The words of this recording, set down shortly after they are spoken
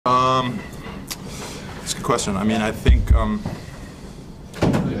It's a good question. I mean, I think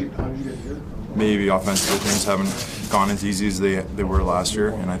maybe offensively things haven't gone as easy as they were last year,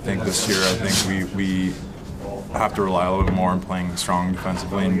 and I think this year we have to rely a little bit more on playing strong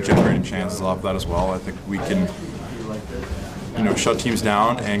defensively and generating chances off of that as well. I think we can, shut teams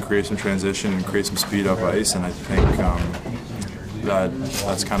down and create some transition and create some speed up ice, and I think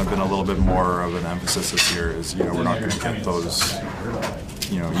that's kind of been a little bit more of an emphasis this year. Is we're not going to get those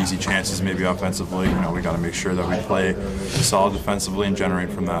easy chances maybe offensively. We got to make sure that we play solid defensively and generate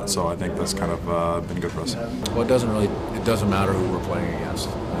from that. So I think that's kind of been good for us. Well, it doesn't matter who we're playing against,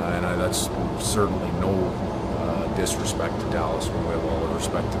 and that's certainly no disrespect to Dallas. We have all the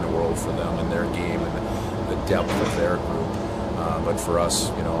respect in the world for them and their game and the depth of their group. But for us,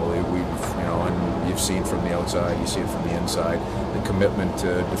 and you've seen from the outside, you see it from the inside, the commitment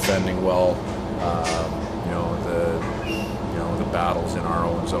to defending well, the battles in our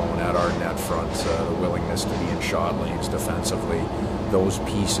own zone, at our net front, the willingness to be in shot lanes defensively, those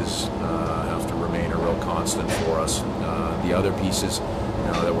pieces have to remain a real constant for us. The other pieces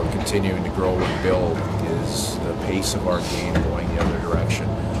that we're continuing to grow and build is the pace of our game going the other direction.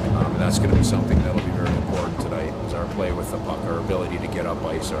 And that's going to be something that will be very important tonight, is our play with the puck, our ability to get up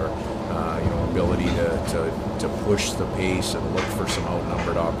ice, our ability to push the pace and look for some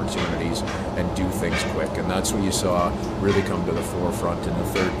outnumbered opportunities and do things quick. And that's what you saw really come to the forefront in the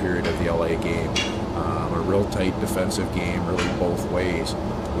third period of the LA game. A real tight defensive game, really both ways.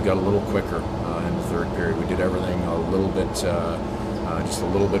 We got a little quicker in the third period. We did everything a little bit, just a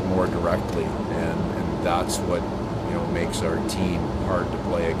little bit more directly, and that's what makes our team hard to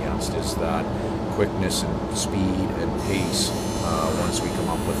play against, is that quickness and speed and pace once we come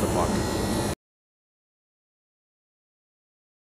up with the puck.